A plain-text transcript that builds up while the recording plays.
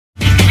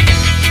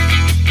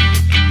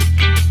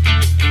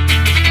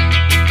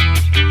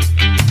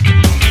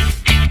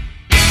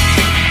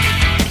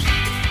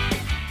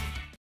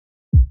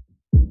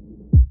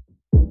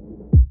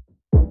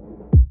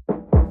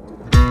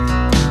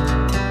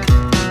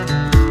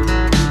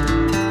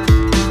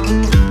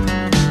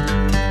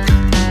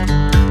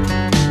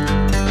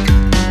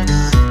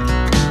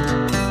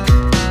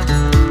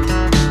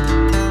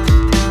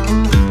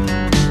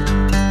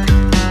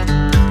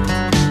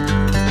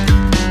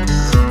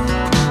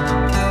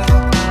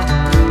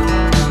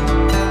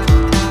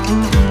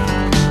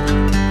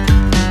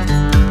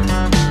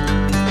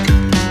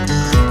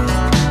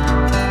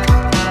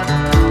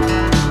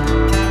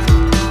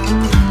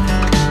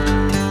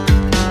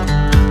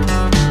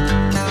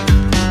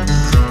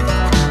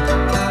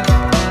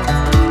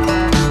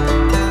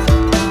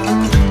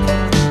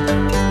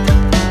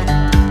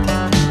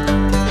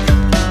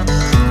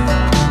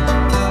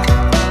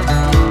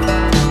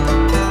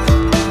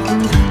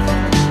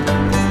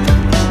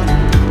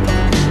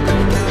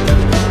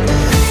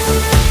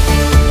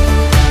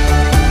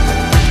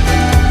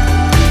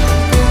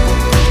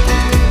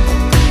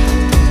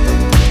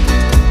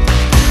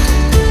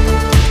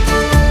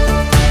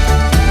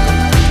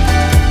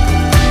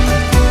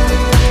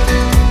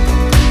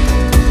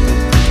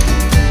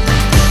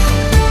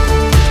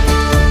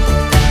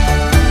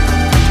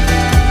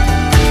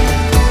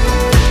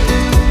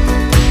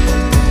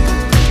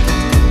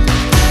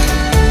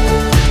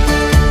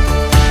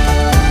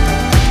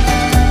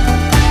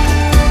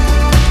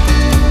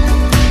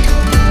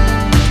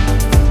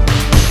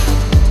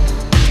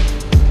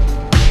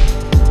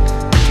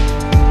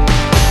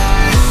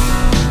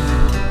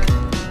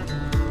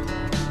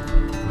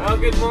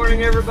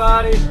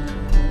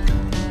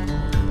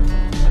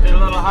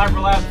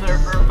laps there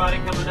for everybody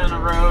coming down the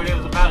road. It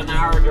was about an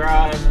hour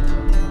drive,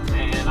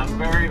 and I'm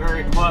very,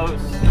 very close.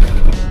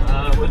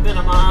 Within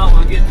a mile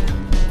of getting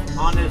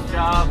on this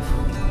job.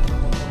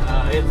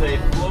 It's a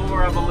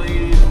floor, I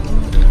believe.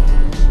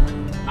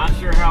 Not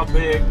sure how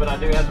big, but I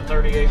do have the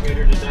 38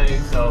 meter today,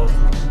 so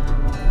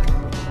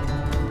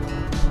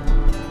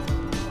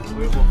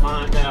we will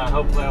find out.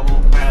 Hopefully I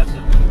won't pass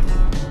it.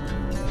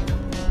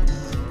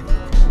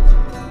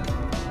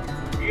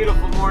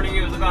 Beautiful morning.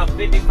 It was about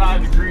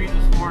 55 degrees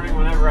this morning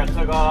whenever I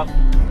took off,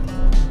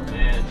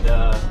 and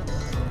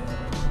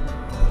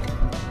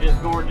it's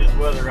gorgeous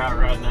weather out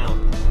right now.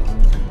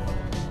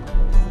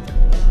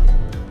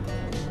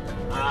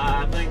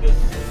 I think this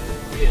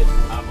is it,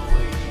 I believe.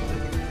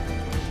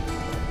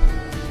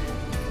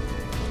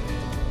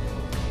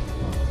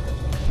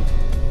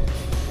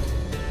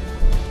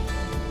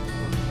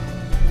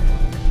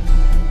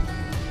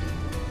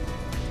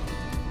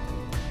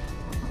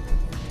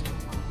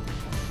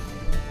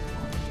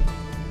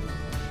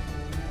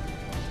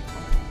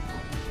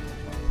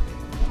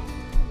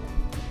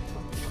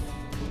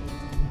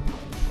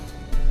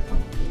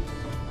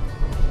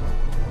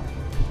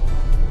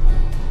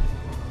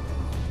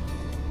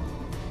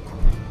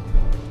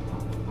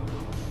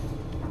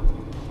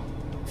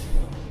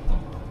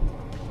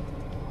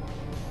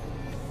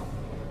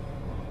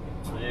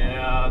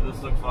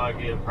 This looks like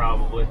it,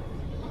 probably.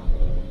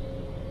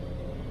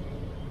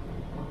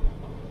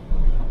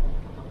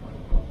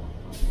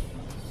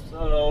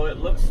 So it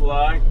looks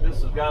like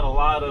this has got a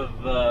lot of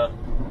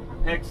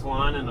hex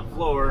line in the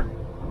floor.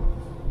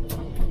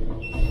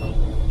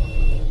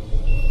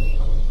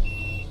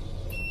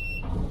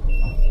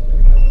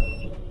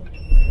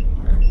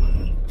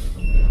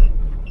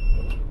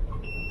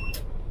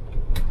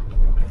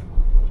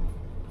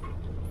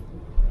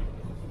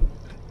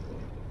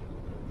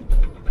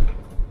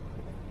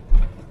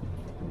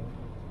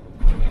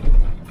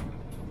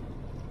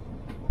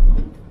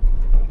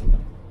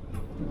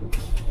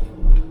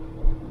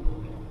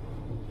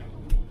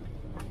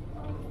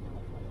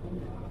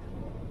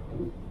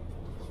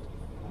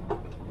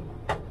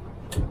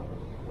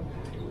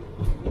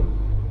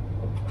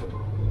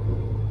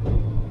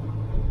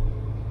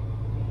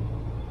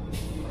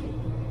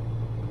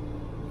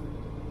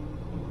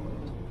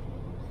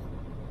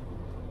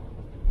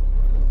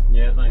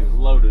 Yeah, that thing's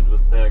loaded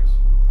with PEX.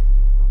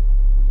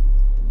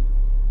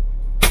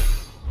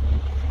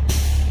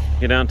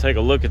 Get down and take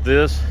a look at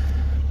this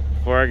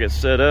before I get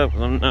set up.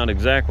 I'm not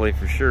exactly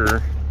for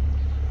sure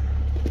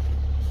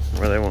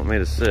where they want me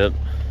to sit.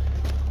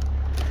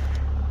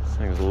 This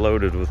thing's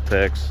loaded with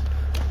PEX.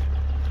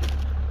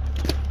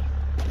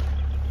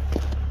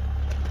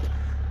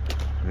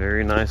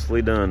 Very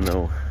nicely done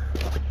though.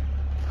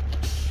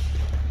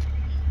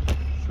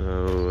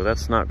 So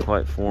that's not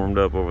quite formed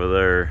up over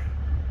there.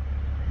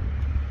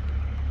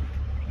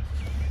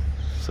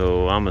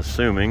 So I'm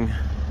assuming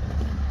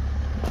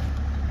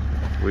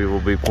we will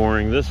be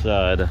pouring this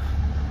side.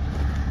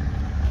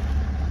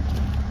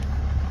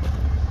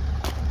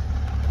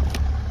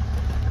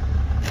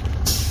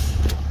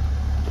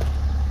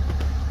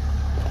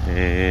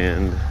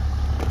 And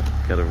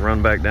got to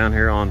run back down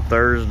here on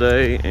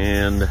Thursday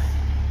and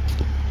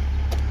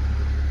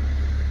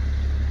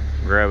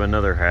grab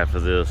another half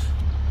of this.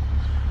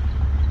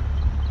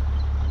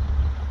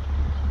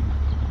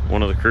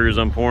 One of the crews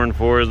I'm pouring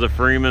for is the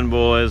Freeman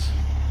boys.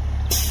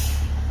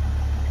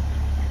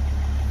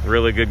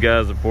 Really good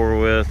guys to pour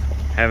with.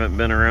 Haven't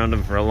been around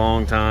them for a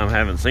long time,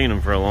 haven't seen them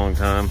for a long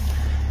time,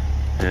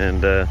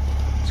 and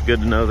it's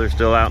good to know they're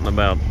still out and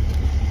about.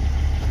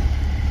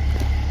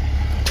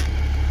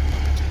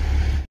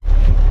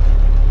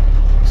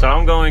 So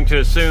I'm going to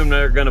assume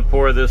they're going to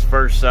pour this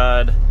first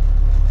side.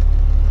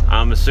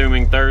 I'm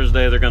assuming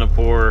Thursday they're going to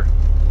pour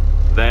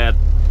that,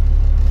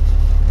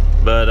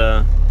 but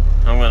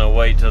I'm going to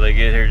wait till they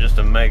get here just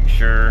to make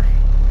sure,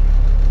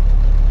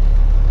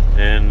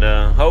 and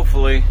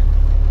hopefully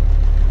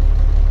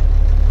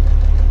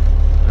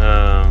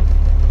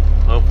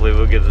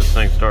we'll get this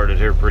thing started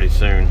here pretty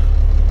soon.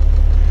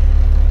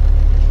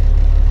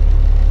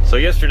 So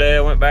yesterday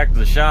I went back to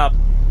the shop,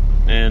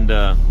 and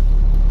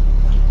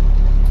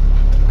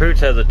Hoots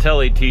has a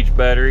Tele-Teach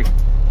battery.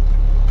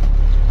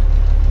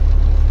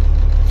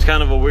 It's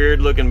kind of a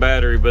weird looking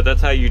battery, but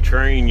that's how you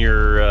train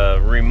your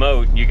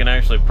remote. You can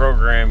actually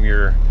program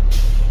your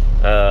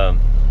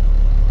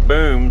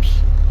booms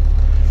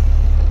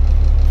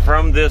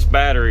from this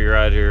battery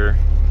right here.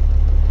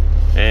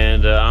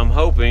 And I'm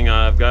hoping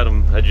I've got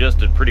them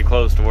adjusted pretty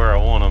close to where I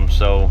want them,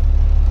 so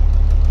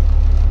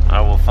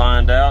I will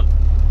find out,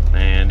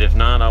 and if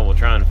not, I will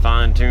try and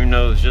fine tune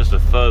those just a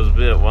fuzz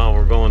bit while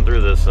we're going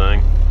through this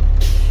thing.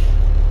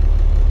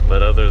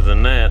 But other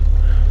than that,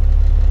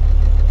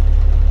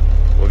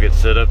 we'll get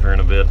set up here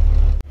in a bit.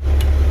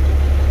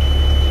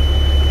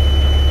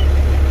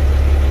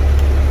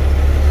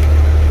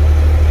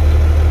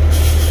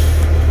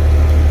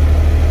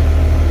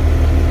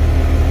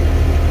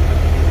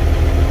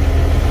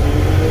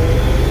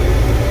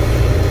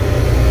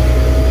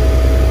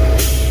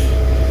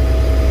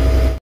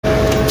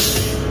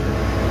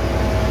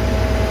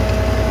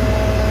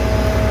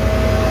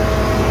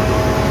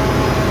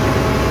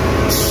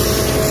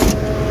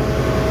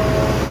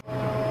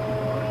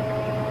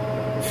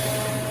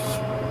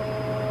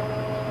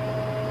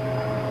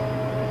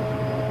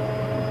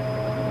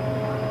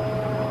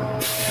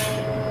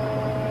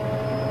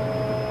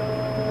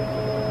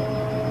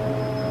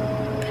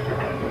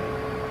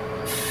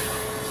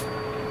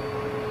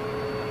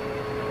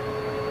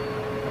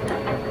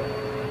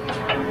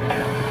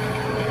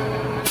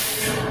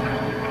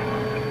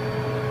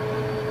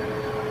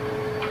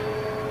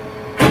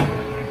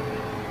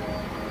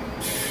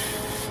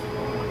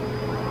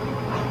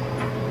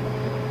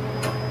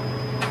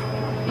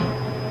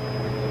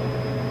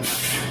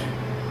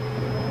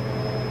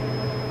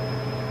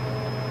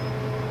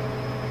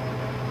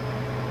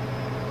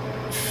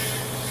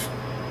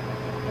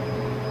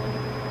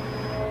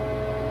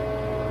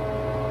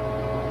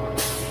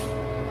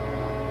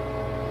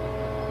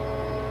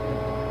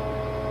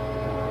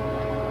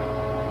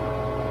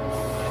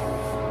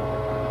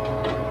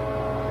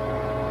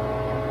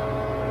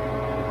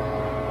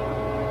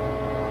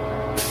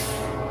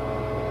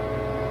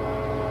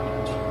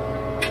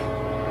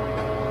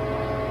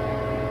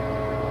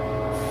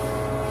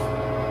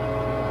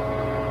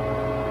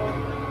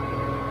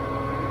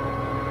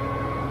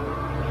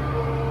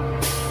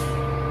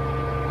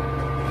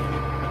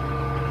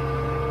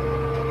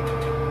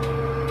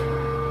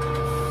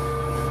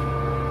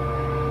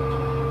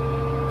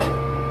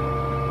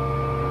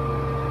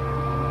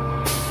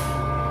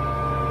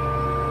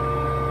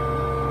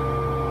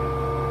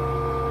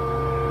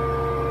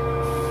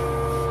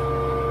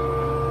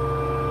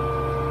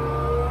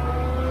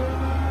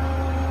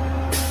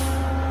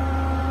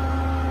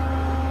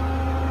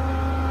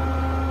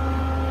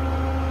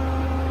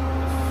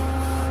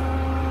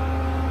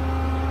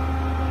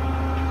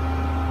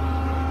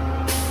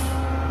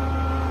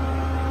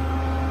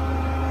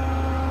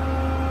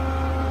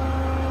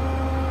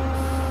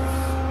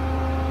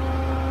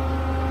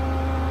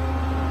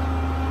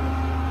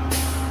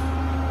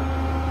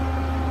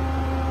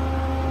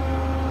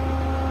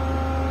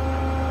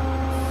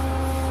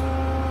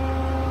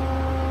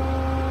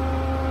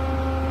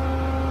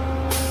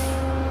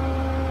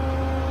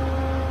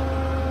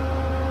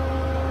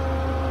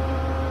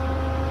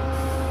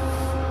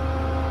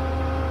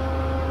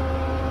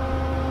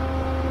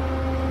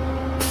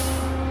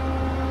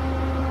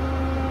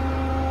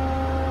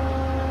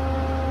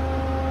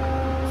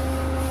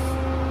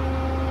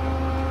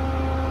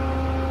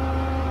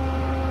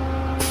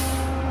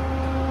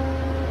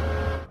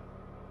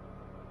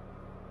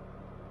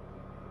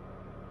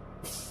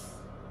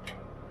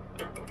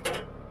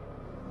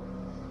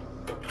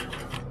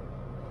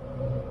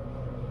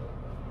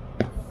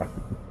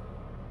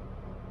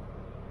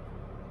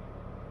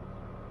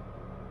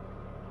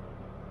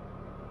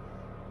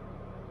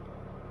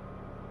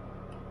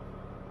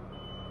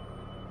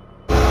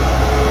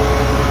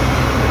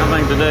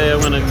 today.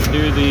 I'm going to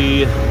do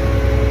the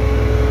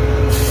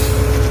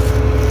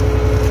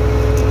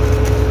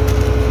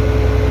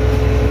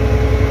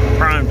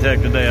Prime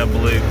Tech today, I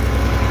believe.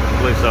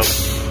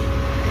 So.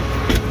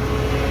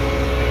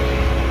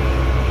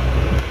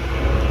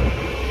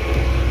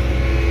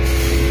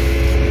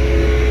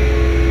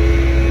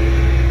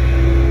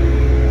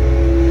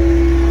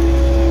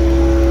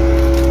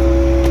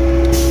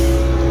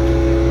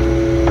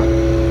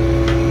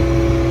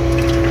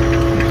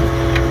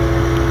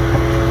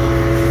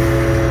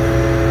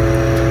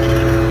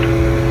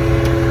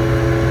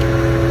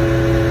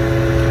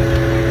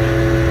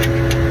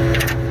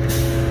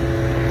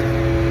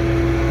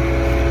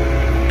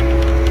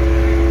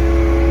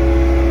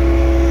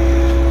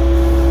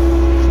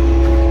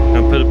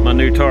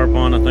 Tarp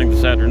on, I think,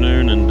 this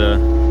afternoon, and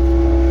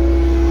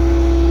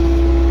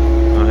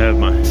I'll have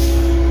my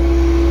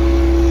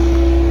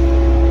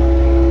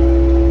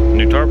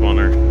new tarp on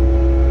there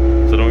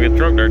so I don't get the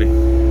truck dirty.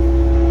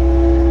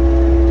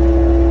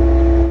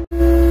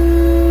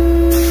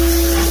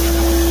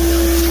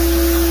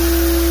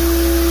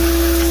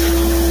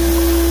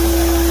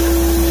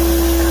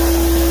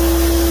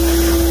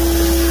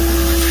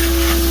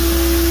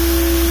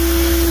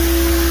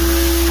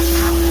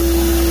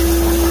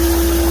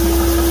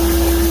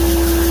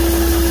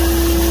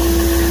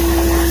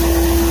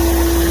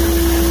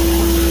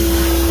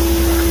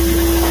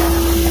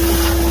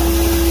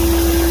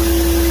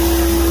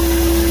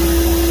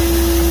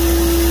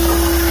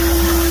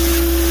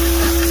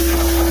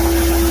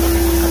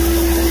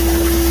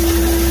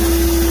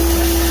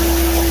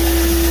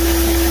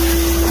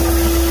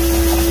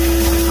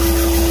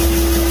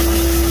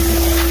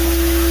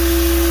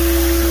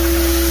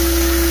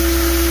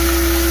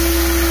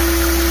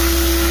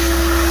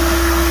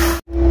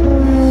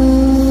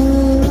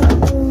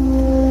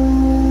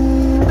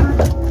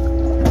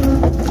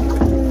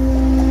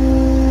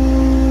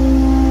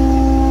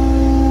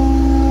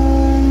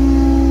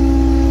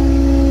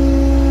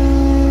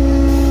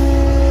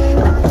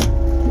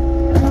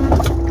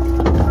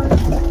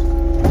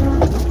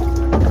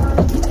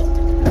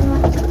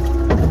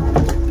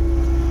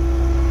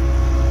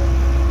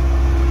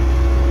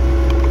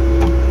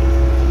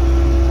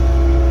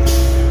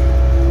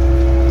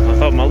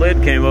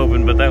 Came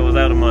open, but that was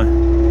out of my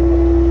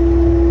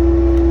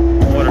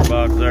water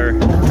box there.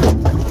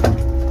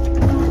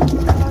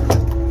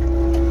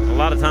 A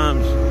lot of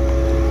times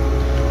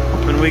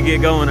when we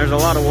get going, there's a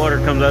lot of water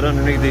comes out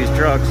underneath these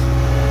trucks,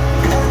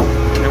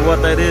 and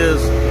what that is,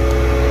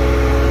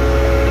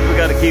 we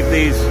got to keep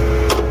these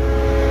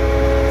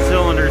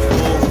cylinders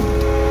full,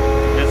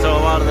 and so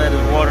a lot of that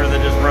is water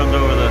that just runs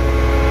over the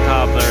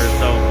top there.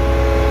 So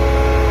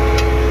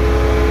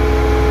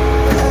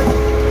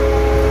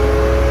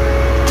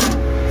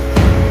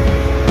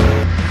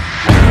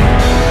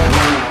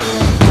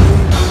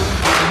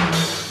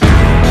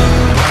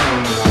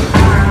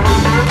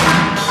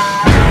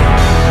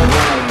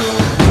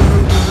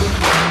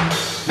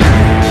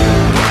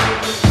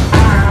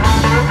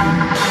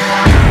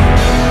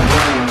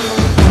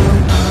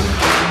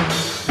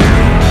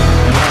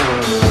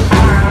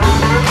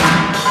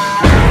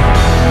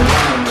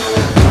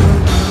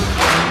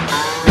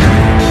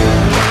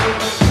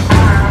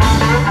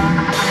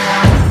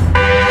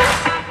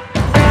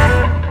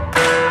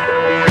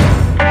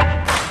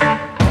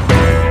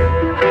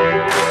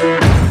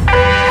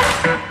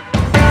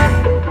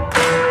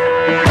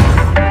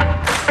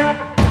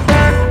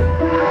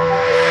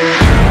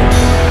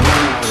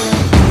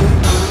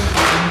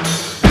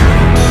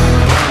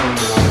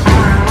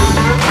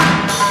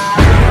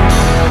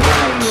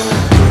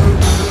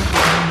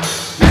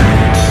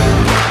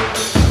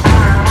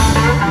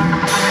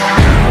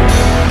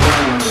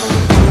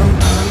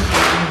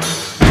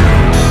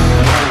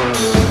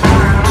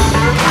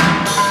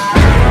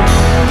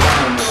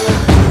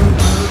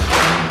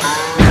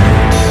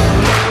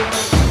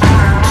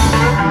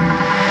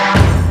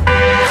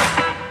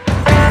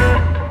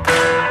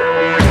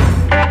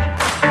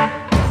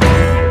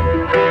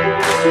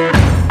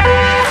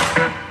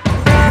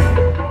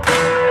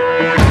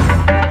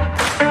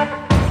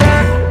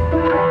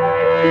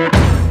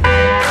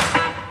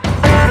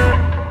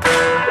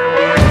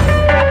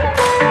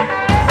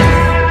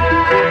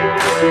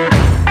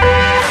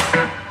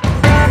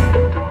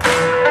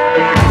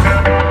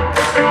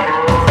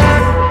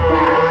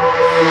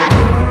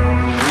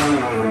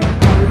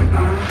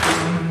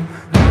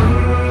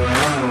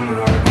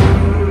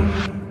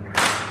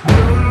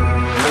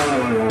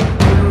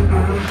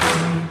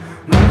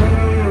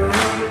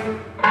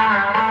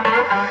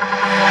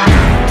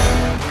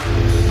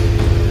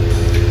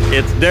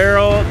it's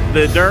Daryl,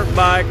 the dirt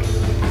bike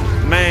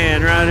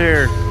man, right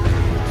here.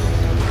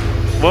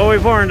 What are we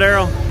pouring,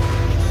 Daryl?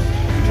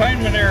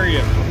 Containment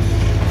area,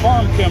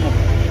 farm chemical.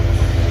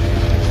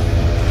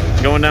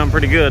 Going down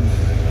pretty good.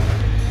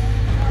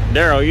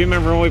 Daryl, you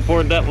remember when we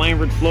poured that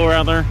Lambert's floor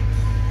out there?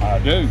 I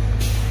do.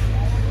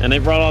 And they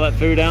brought all that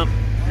food out?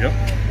 Yep.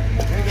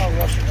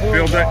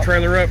 Filled that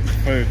trailer up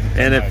with food.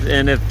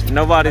 And if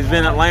nobody's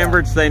been at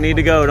Lambert's, they need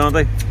to go, don't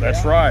they?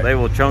 That's right. They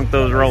will chunk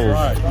those rolls.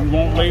 That's right. You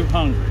won't leave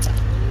hungry.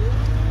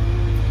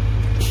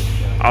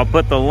 I'll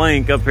put the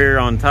link up here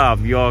on top.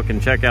 You all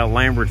can check out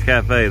Lambert's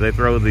Cafe. They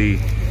throw the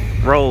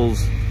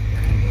rolls.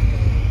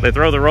 They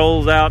throw the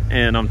rolls out,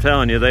 and I'm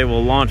telling you, they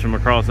will launch them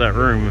across that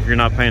room. If you're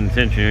not paying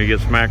attention, you get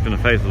smacked in the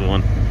face with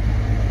one.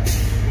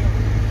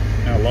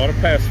 Now, a lot of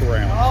pass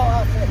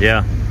around.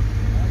 Yeah.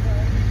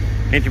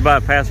 Can't you buy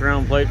a pass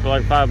around plate for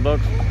like $5?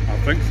 I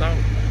think so.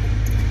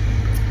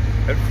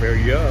 That'd fill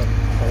you up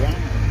a lot.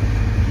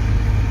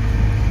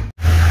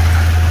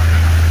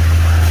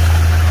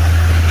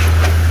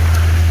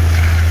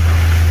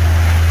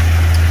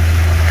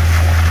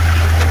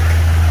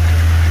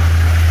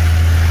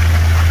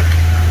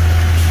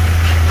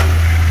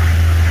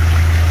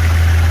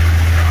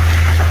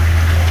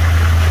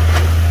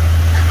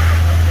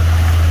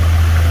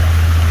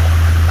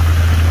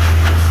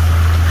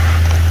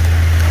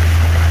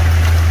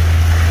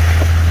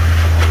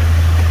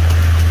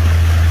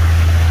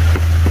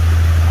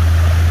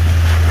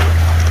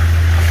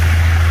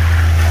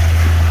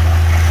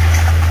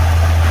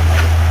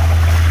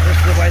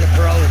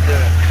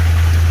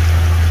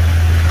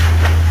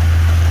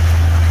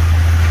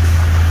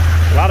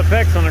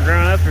 Pecks on the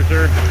ground, that's for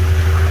sure.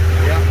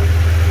 Yeah.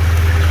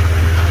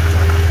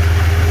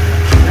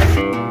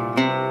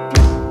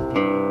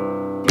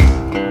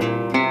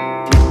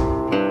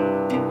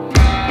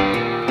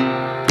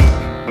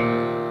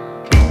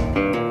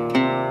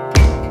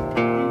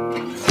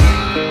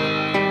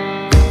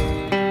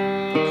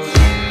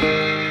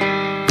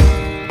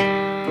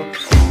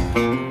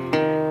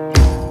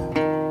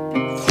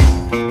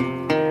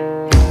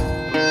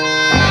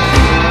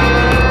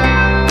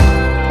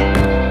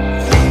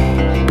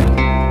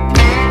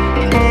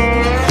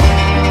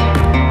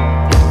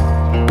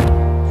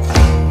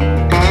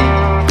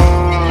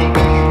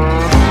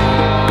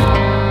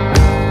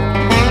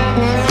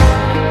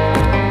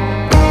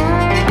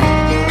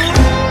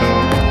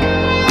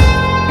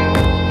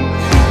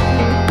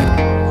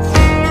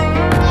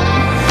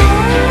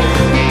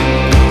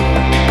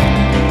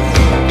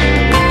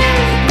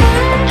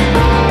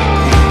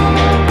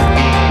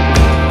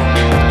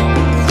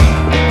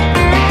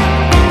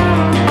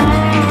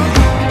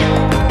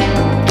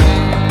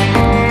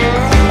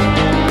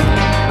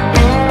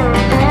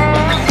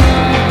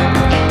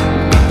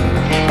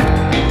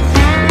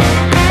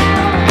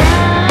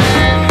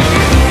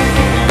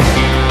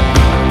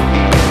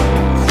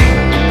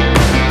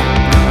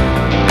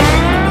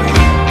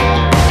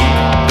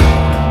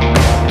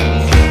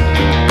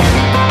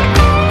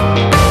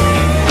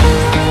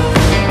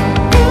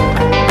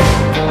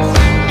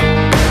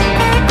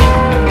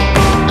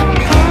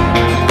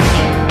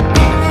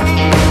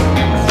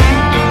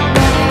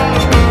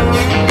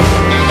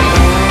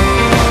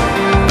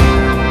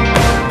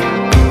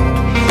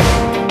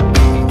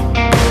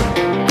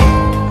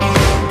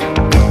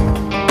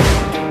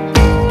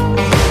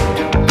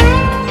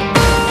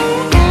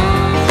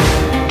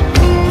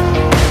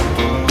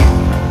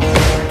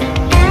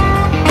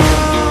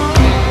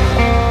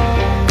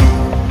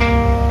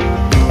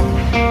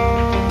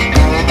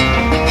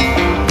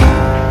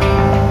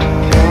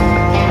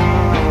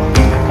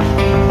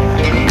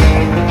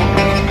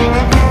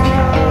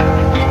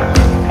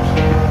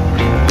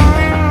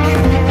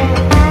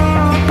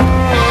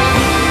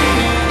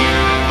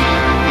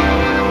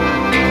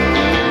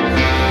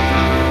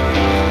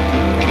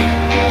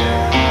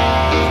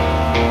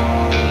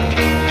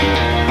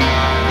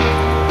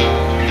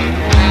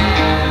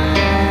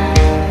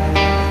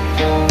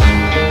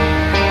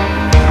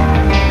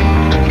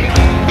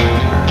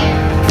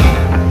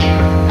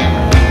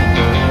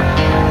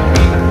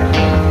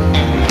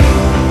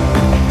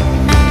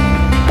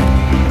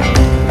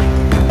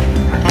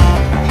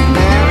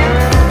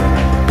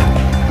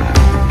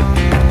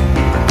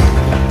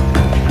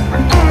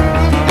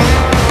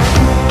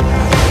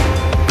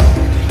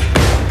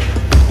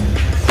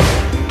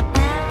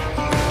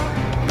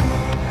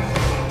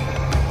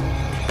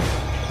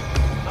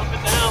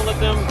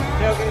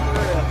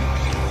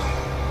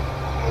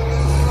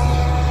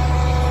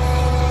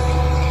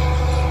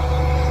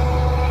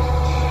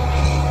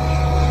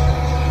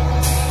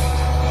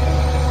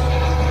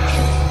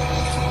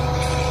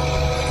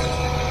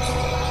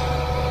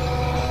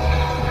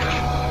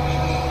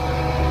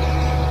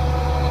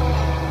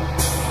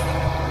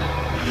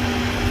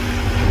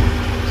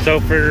 So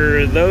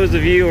for those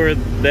of you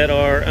that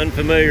are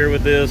unfamiliar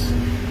with this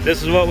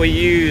is what we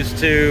use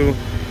to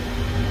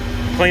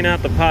clean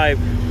out the pipe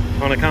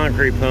on a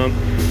concrete pump.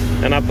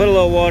 And I put a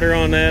little water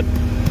on that.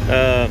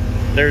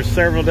 There's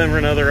several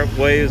different other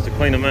ways to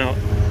clean them out.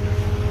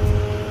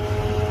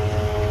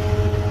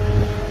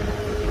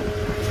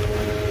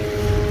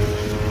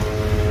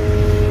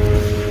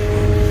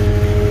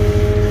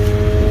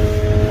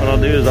 What I'll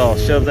do is I'll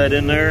shove that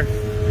in there,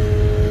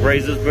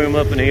 raise this boom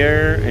up in the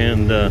air,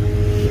 and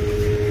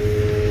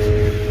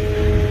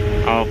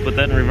I'll put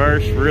that in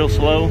reverse real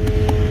slow,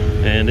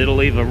 and it'll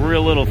leave a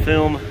real little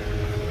film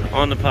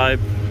on the pipe,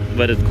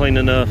 but it's clean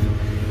enough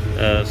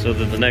so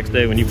that the next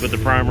day when you put the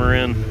primer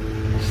in,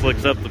 it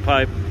slicks up the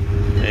pipe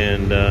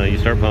and you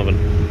start pumping.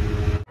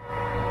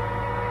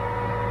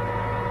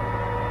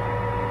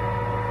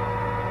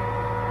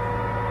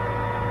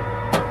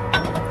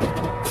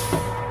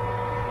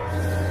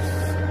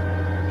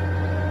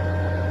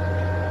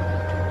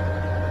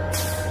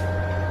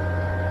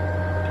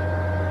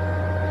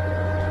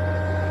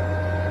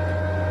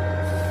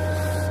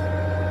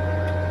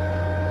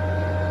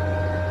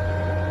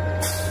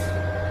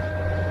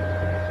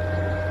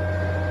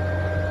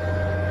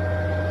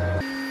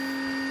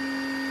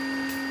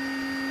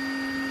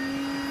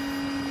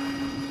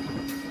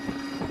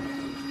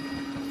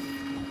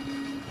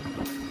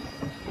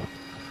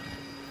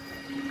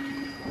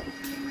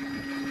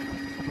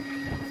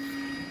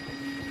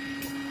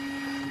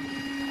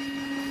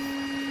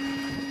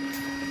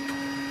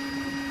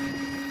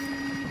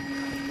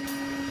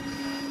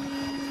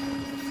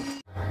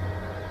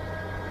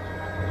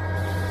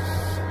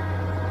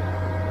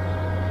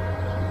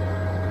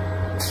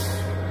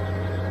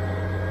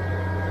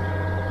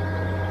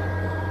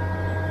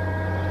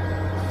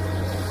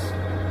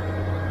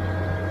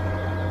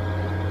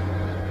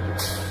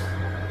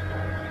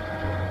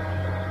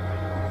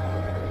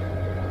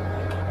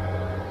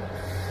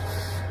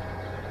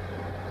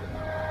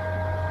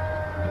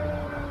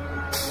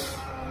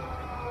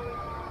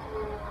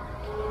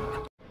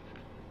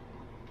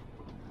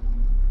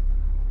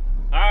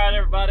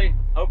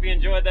 Hope you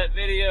enjoyed that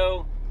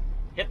video.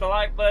 Hit the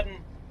like button,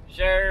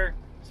 share,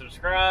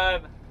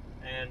 subscribe,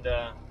 and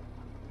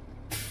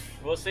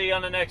we'll see you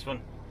on the next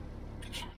one.